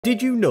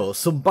Did you know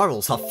some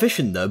barrels have fish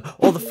in them,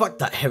 or the fact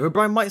that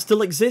Herobrine might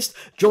still exist?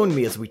 Join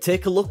me as we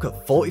take a look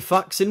at 40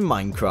 facts in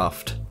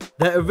Minecraft.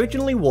 There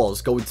originally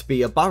was going to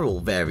be a barrel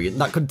variant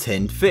that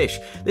contained fish.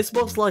 This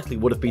most likely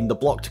would have been the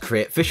block to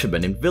create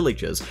fishermen in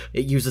villages.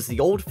 It uses the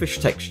old fish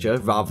texture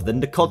rather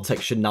than the cod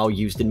texture now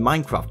used in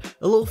Minecraft,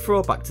 a little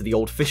throwback to the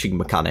old fishing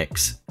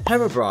mechanics.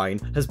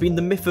 Herobrine has been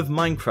the myth of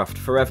Minecraft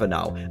forever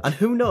now, and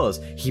who knows,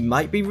 he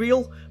might be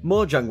real?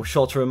 Mojang was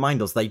sure to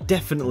remind us they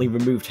definitely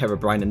removed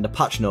Herobrine in the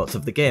patch notes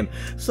of the game,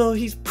 so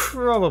he's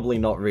probably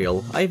not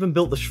real. I even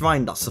built the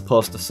shrine that's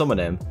supposed to summon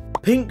him.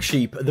 Pink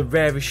sheep are the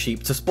rarest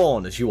sheep to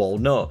spawn, as you all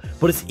know,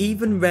 but it's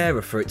even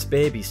rarer for its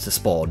babies to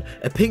spawn.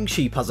 A pink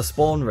sheep has a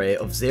spawn rate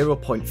of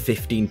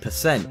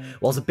 0.15%,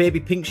 whilst a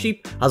baby pink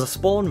sheep has a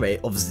spawn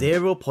rate of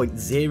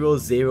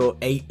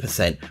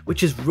 0.008%,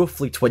 which is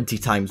roughly 20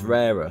 times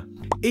rarer.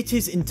 It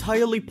is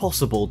entirely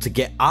possible to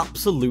get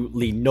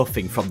absolutely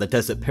nothing from the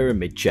Desert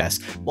Pyramid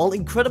chest, while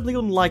incredibly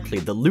unlikely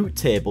the loot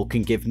table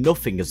can give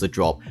nothing as a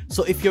drop,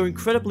 so if you're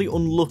incredibly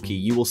unlucky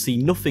you will see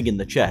nothing in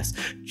the chest.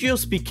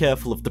 Just be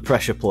careful of the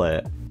pressure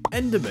plate.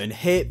 Endermen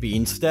hate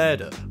being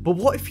stared at, but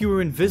what if you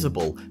were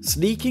invisible?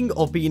 Sneaking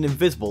or being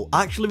invisible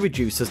actually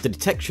reduces the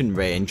detection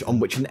range on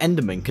which an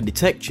Enderman can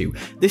detect you.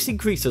 This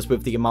increases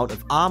with the amount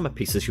of armor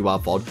pieces you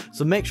have on,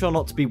 so make sure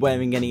not to be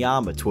wearing any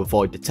armor to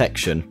avoid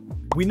detection.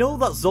 We know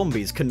that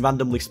zombies can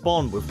randomly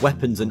spawn with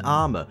weapons and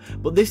armor,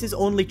 but this is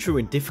only true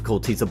in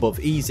difficulties above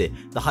easy.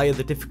 The higher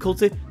the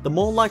difficulty, the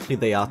more likely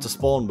they are to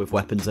spawn with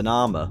weapons and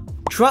armor.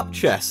 Trap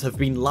chests have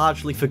been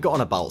largely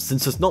forgotten about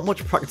since there's not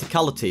much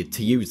practicality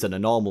to use than a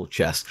normal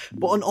chest,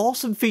 but an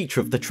awesome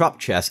feature of the trap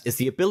chest is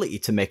the ability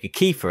to make a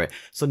key for it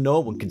so no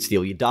one can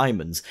steal your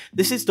diamonds.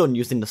 This is done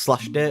using the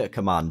 /data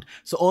command,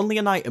 so only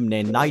an item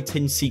named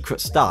Nightin's Secret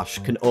Stash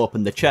can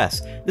open the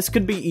chest. This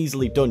can be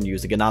easily done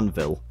using an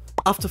anvil.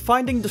 After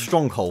finding the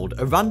stronghold,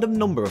 a random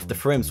number of the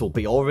frames will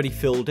be already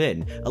filled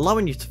in,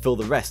 allowing you to fill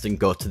the rest and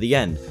go to the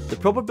end. The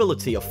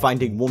probability of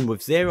finding one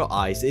with 0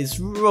 eyes is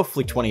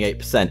roughly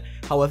 28%,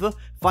 however,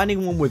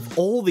 finding one with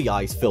all the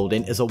eyes filled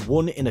in is a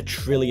 1 in a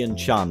trillion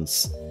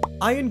chance.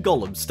 Iron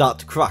golems start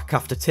to crack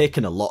after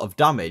taking a lot of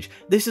damage.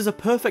 This is a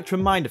perfect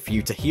reminder for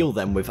you to heal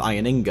them with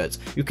iron ingots.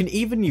 You can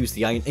even use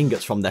the iron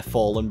ingots from their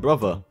fallen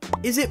brother.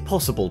 Is it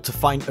possible to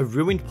find a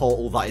ruined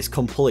portal that is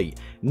complete?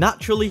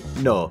 Naturally,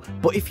 no,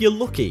 but if you're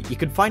lucky, you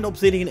can find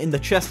obsidian in the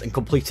chest and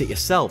complete it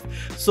yourself,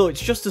 so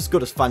it's just as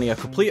good as finding a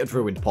completed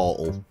ruined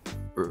portal,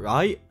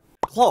 right?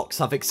 Clocks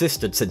have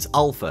existed since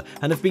Alpha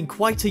and have been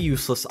quite a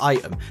useless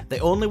item.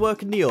 They only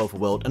work in the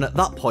overworld, and at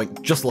that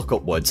point just look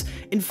upwards.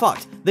 In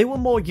fact, they were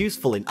more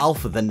useful in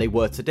Alpha than they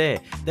were today.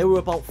 They were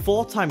about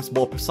 4 times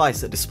more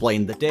precise at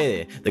displaying the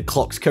day than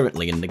clocks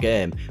currently in the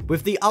game,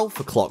 with the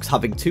Alpha clocks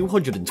having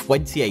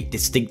 228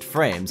 distinct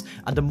frames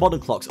and the modern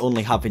clocks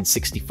only having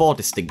 64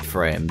 distinct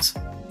frames.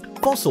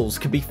 Fossils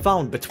can be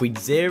found between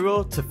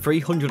 0 to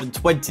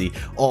 320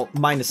 or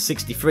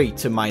 -63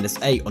 to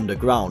 -8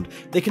 underground.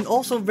 They can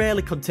also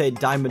rarely contain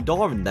diamond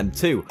ore in them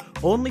too.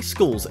 Only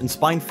skulls and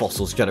spine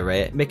fossils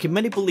generate, making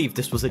many believe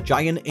this was a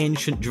giant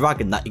ancient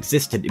dragon that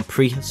existed in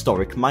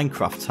prehistoric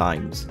Minecraft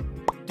times.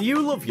 Do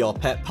you love your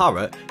pet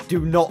parrot?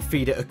 Do not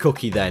feed it a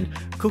cookie then.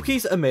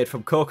 Cookies are made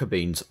from cocoa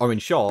beans, or in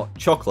short,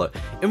 chocolate.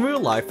 In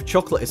real life,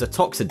 chocolate is a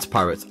toxin to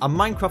parrots, and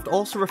Minecraft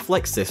also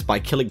reflects this by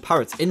killing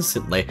parrots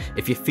instantly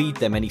if you feed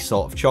them any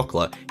sort of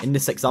chocolate. In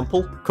this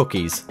example,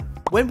 cookies.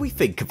 When we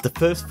think of the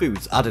first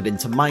foods added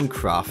into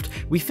Minecraft,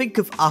 we think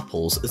of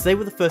apples, as they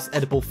were the first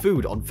edible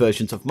food on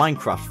versions of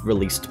Minecraft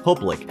released to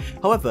public.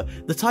 However,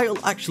 the title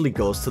actually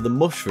goes to the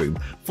mushroom.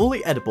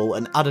 Fully edible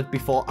and added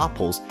before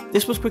apples,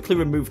 this was quickly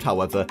removed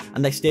however,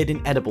 and they stayed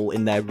inedible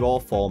in their raw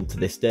form to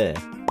this day.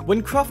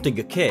 When crafting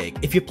a cake,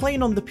 if you're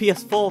playing on the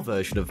PS4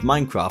 version of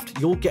Minecraft,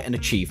 you'll get an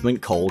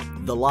achievement called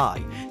The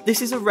Lie.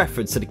 This is a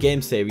reference to the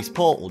game series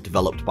Portal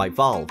developed by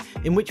Valve,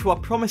 in which you are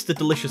promised a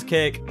delicious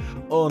cake,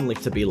 only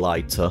to be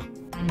lied to.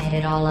 I made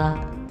it all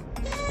up.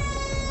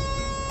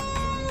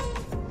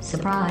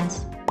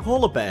 Surprise.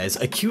 Polar bears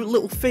are cute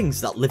little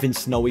things that live in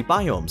snowy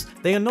biomes.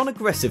 They are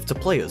non-aggressive to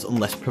players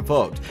unless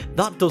provoked.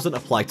 That doesn't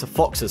apply to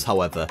foxes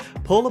however.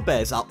 Polar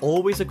bears are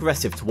always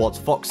aggressive towards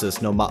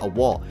foxes no matter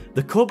what.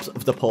 The cubs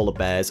of the polar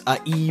bears are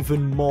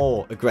even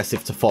more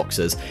aggressive to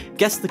foxes.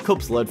 Guess the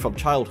cubs learned from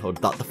childhood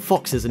that the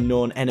fox is a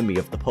known enemy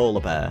of the polar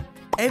bear.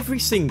 Every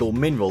single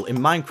mineral in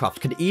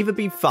Minecraft can either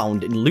be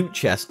found in loot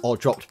chests or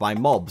dropped by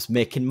mobs,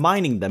 making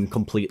mining them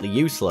completely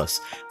useless.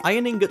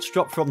 Iron ingots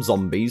drop from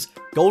zombies,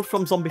 gold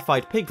from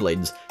zombified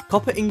piglins,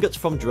 copper ingots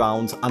from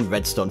drowns, and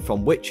redstone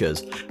from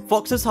witches.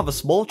 Foxes have a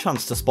small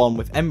chance to spawn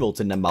with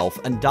emeralds in their mouth,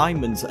 and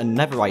diamonds and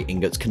netherite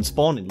ingots can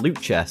spawn in loot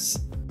chests.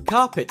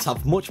 Carpets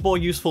have much more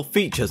useful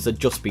features than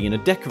just being a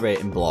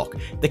decorating block.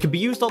 They can be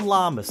used on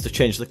llamas to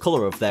change the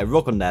colour of their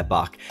rug on their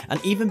back,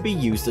 and even be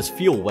used as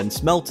fuel when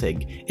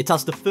smelting. It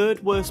has the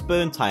 3rd worst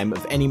burn time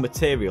of any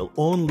material,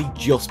 only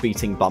just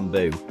beating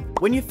bamboo.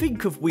 When you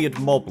think of weird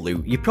mob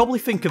loot, you probably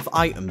think of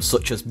items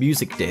such as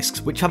music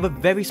discs, which have a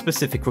very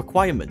specific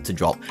requirement to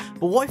drop,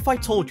 but what if I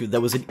told you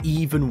there was an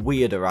even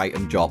weirder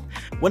item drop?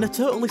 When a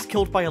turtle is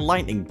killed by a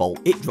lightning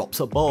bolt, it drops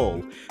a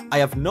ball. I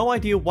have no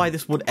idea why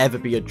this would ever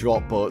be a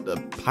drop, but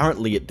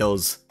apparently it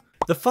does.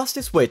 The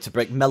fastest way to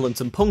break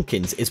melons and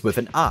pumpkins is with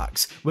an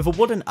axe, with a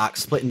wooden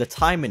axe splitting the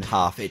time in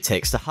half it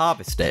takes to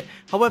harvest it.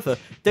 However,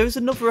 there is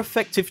another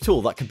effective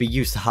tool that can be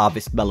used to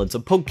harvest melons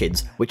and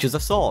pumpkins, which is a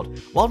sword.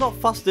 While not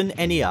faster than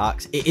any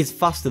axe, it is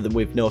faster than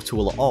with no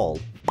tool at all.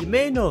 You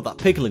may know that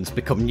piglins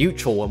become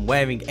neutral when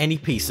wearing any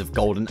piece of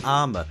golden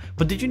armour,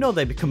 but did you know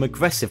they become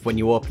aggressive when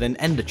you open an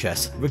ender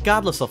chest,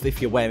 regardless of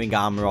if you're wearing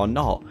armour or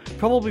not?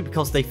 Probably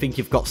because they think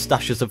you've got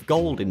stashes of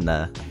gold in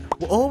there.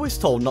 We're always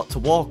told not to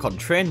walk on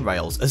train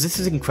rails as this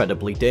is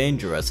incredibly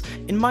dangerous.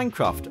 In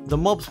Minecraft, the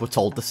mobs were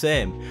told the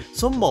same.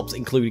 Some mobs,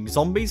 including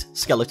zombies,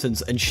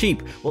 skeletons and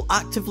sheep, will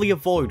actively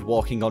avoid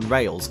walking on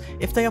rails.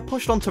 If they are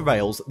pushed onto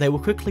rails, they will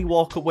quickly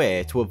walk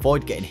away to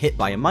avoid getting hit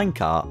by a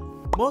minecart.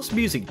 Most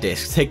music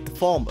discs take the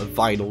form of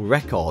vinyl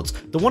records.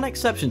 The one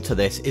exception to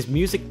this is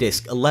Music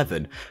Disc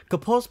 11.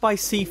 Composed by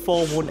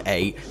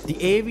C418,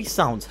 the eerie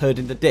sounds heard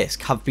in the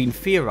disc have been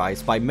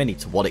theorised by many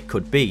to what it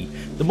could be.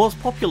 The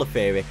most popular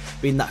theory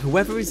being that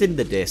whoever is in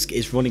the disc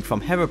is running from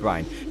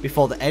Herobrine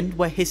before the end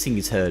where hissing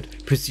is heard,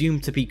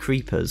 presumed to be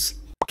creepers.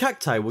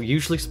 Cacti will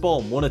usually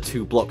spawn 1 or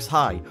 2 blocks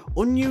high,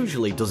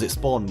 unusually does it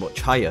spawn much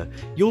higher.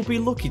 You'll be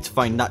lucky to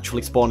find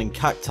naturally spawning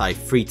cacti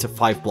 3 to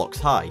 5 blocks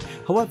high,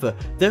 however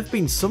there have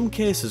been some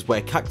cases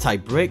where cacti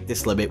break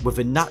this limit with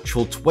a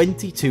natural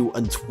 22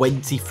 and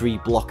 23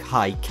 block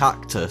high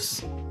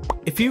cactus.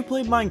 If you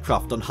play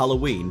Minecraft on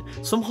Halloween,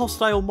 some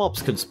hostile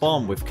mobs can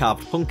spawn with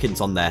carved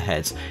pumpkins on their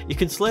heads. You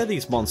can slay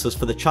these monsters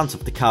for the chance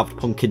of the carved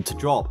pumpkin to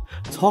drop.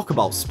 Talk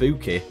about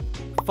spooky.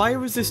 Fire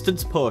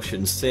resistance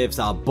potions saves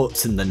our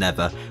butts in the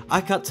nether.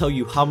 I can't tell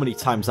you how many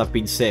times I've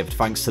been saved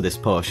thanks to this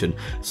potion.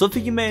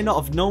 Something you may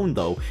not have known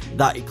though,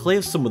 that it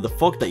clears some of the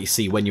fog that you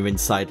see when you're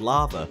inside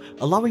lava,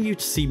 allowing you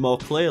to see more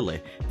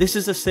clearly. This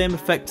is the same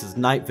effect as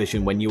night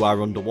vision when you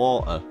are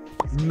underwater.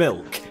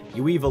 Milk.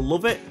 You either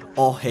love it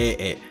or hate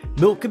it.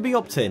 Milk can be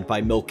obtained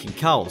by milking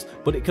cows,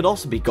 but it can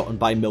also be gotten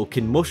by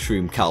milking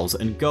mushroom cows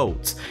and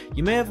goats.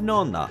 You may have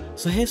known that,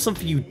 so here's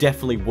something you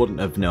definitely wouldn't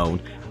have known.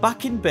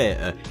 Back in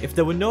beta, if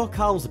there were no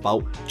cows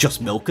about,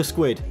 just milk a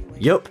squid.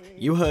 Yup,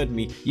 you heard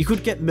me, you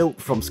could get milk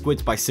from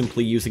squids by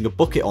simply using a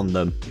bucket on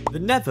them. The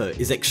nether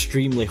is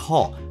extremely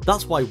hot,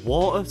 that's why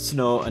water,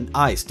 snow and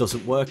ice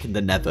doesn't work in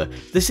the nether.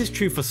 This is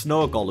true for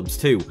snow golems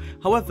too.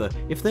 However,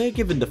 if they are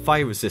given the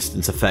fire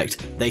resistance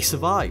effect, they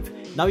survive.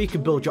 Now you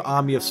can build your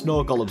army of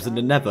snow golems in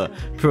the nether,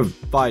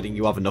 providing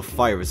you have enough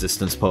fire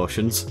resistance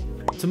potions.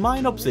 To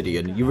mine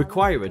obsidian, you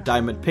require a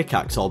diamond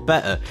pickaxe or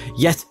better,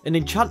 yet an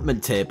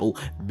enchantment table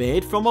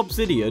made from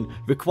obsidian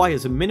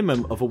requires a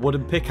minimum of a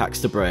wooden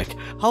pickaxe to break.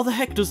 How the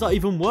heck does that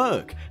even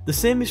work? The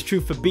same is true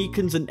for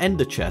beacons and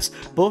ender chests,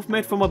 both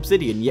made from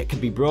obsidian yet can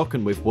be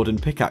broken with wooden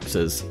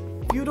pickaxes.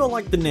 If you don't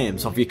like the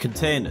names of your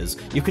containers,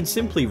 you can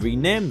simply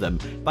rename them.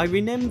 By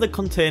renaming the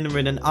container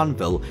in an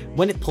anvil,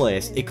 when it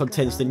placed, it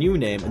contains the new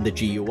name and the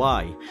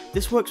GUI.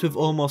 This works with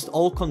almost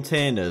all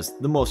containers,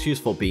 the most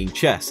useful being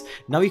chests.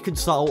 Now you can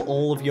sort out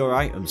all of your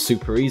items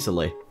super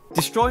easily.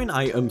 Destroying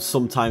items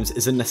sometimes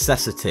is a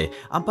necessity,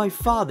 and by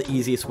far the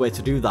easiest way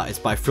to do that is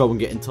by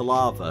throwing it into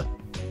lava.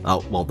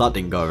 Oh, well that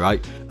didn't go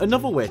right.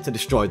 Another way to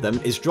destroy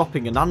them is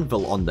dropping an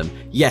anvil on them.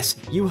 Yes,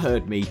 you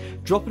heard me.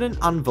 Dropping an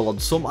anvil on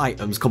some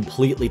items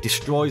completely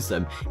destroys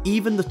them,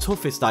 even the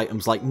toughest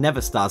items like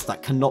nether stars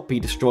that cannot be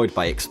destroyed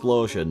by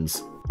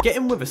explosions.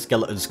 Getting wither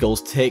skeleton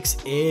skulls takes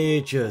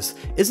ages.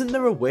 Isn't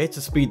there a way to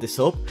speed this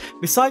up?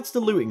 Besides the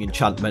looting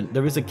enchantment,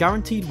 there is a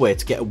guaranteed way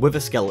to get a wither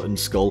skeleton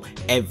skull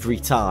every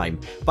time.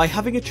 By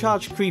having a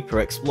charged creeper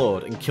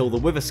explode and kill the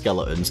wither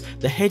skeletons,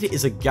 the head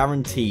is a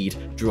guaranteed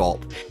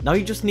drop. Now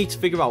you just need to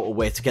figure out a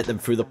way to get them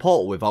through the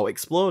portal without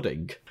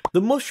exploding. The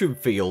mushroom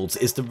fields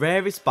is the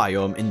rarest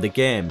biome in the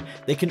game.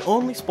 They can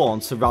only spawn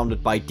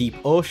surrounded by deep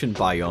ocean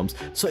biomes,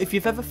 so if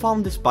you've ever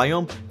found this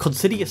biome,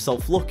 consider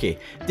yourself lucky.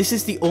 This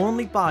is the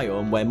only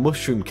biome where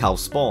mushroom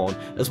cows spawn,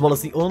 as well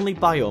as the only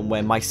biome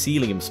where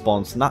mycelium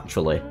spawns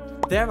naturally.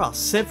 There are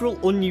several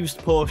unused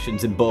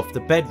potions in both the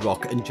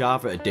Bedrock and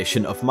Java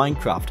edition of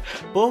Minecraft.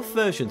 Both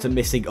versions are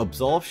missing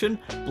absorption,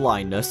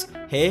 blindness,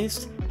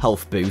 haste,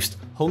 health boost,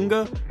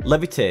 hunger,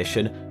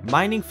 levitation,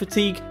 mining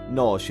fatigue,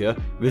 nausea,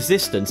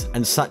 resistance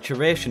and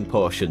saturation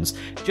potions.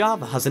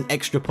 Java has an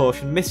extra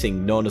potion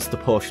missing known as the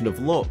Potion of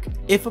Luck.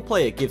 If a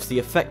player gives the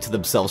effect to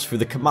themselves through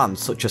the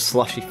commands such as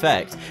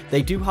 /effect,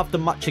 they do have the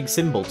matching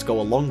symbol to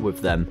go along with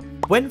them.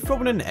 When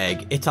throwing an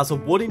egg, it has a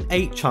 1 in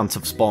 8 chance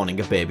of spawning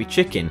a baby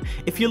chicken.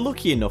 If you're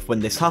lucky enough when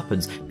this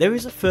happens, there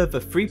is a further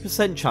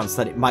 3% chance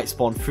that it might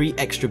spawn 3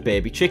 extra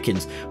baby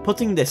chickens,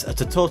 putting this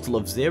at a total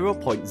of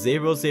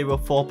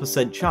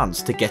 0.004%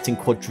 chance to getting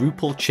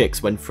quadruple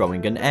chicks when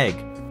throwing an egg.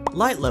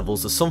 Light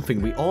levels are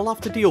something we all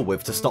have to deal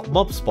with to stop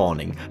mob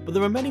spawning, but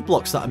there are many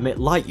blocks that emit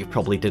light you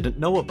probably didn't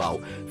know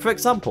about. For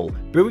example,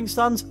 brewing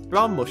stands,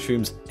 brown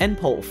mushrooms, end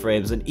portal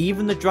frames, and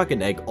even the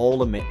dragon egg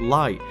all emit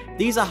light.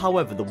 These are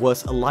however the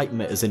worst light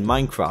emitters in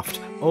Minecraft,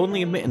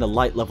 only emitting a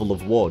light level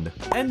of 1.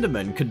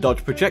 Endermen can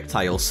dodge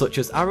projectiles such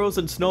as arrows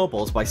and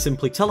snowballs by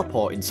simply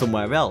teleporting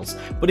somewhere else,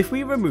 but if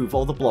we remove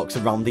all the blocks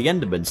around the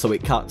Enderman so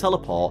it can't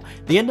teleport,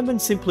 the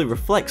Enderman simply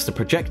reflects the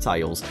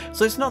projectiles,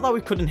 so it's not that we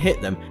couldn't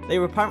hit them, they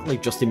are apparently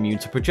just immune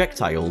to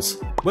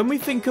projectiles. When we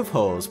think of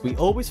hoes, we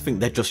always think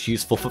they're just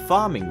useful for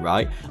farming,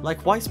 right?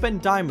 Like why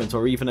spend diamonds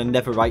or even a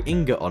netherite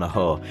ingot on a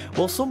hoe?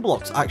 Well, some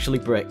blocks actually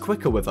break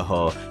quicker with a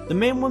hoe. The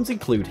main ones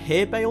include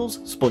hay bales,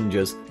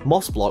 sponges,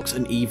 moss blocks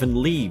and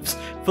even leaves.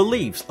 For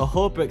leaves, a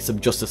hoe breaks them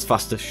just as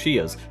fast as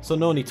shears, so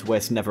no need to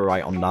waste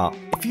netherite on that.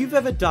 If you've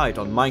ever died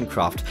on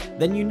Minecraft,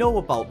 then you know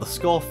about the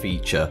score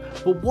feature,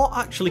 but what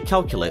actually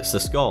calculates the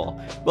score?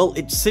 Well,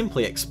 it's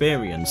simply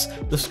experience.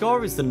 The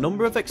score is the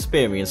number of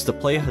experience the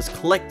player has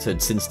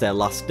collected since their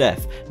last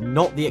death,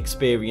 not the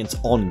experience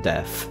on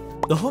death.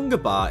 The hunger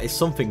bar is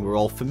something we're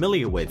all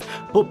familiar with,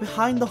 but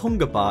behind the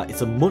hunger bar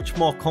is a much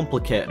more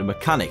complicated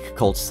mechanic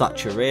called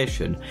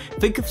saturation.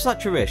 Think of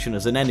saturation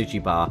as an energy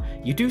bar.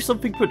 You do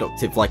something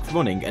productive like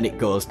running and it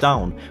goes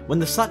down. When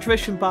the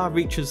saturation bar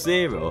reaches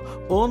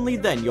 0, only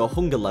then your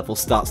hunger level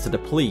starts to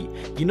deplete.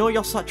 You know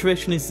your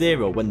saturation is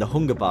 0 when the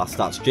hunger bar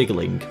starts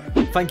jiggling.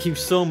 Thank you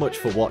so much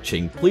for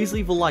watching. Please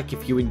leave a like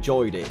if you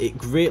enjoyed it, it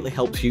greatly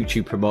helps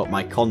YouTube promote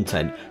my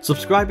content.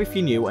 Subscribe if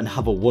you're new and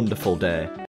have a wonderful day.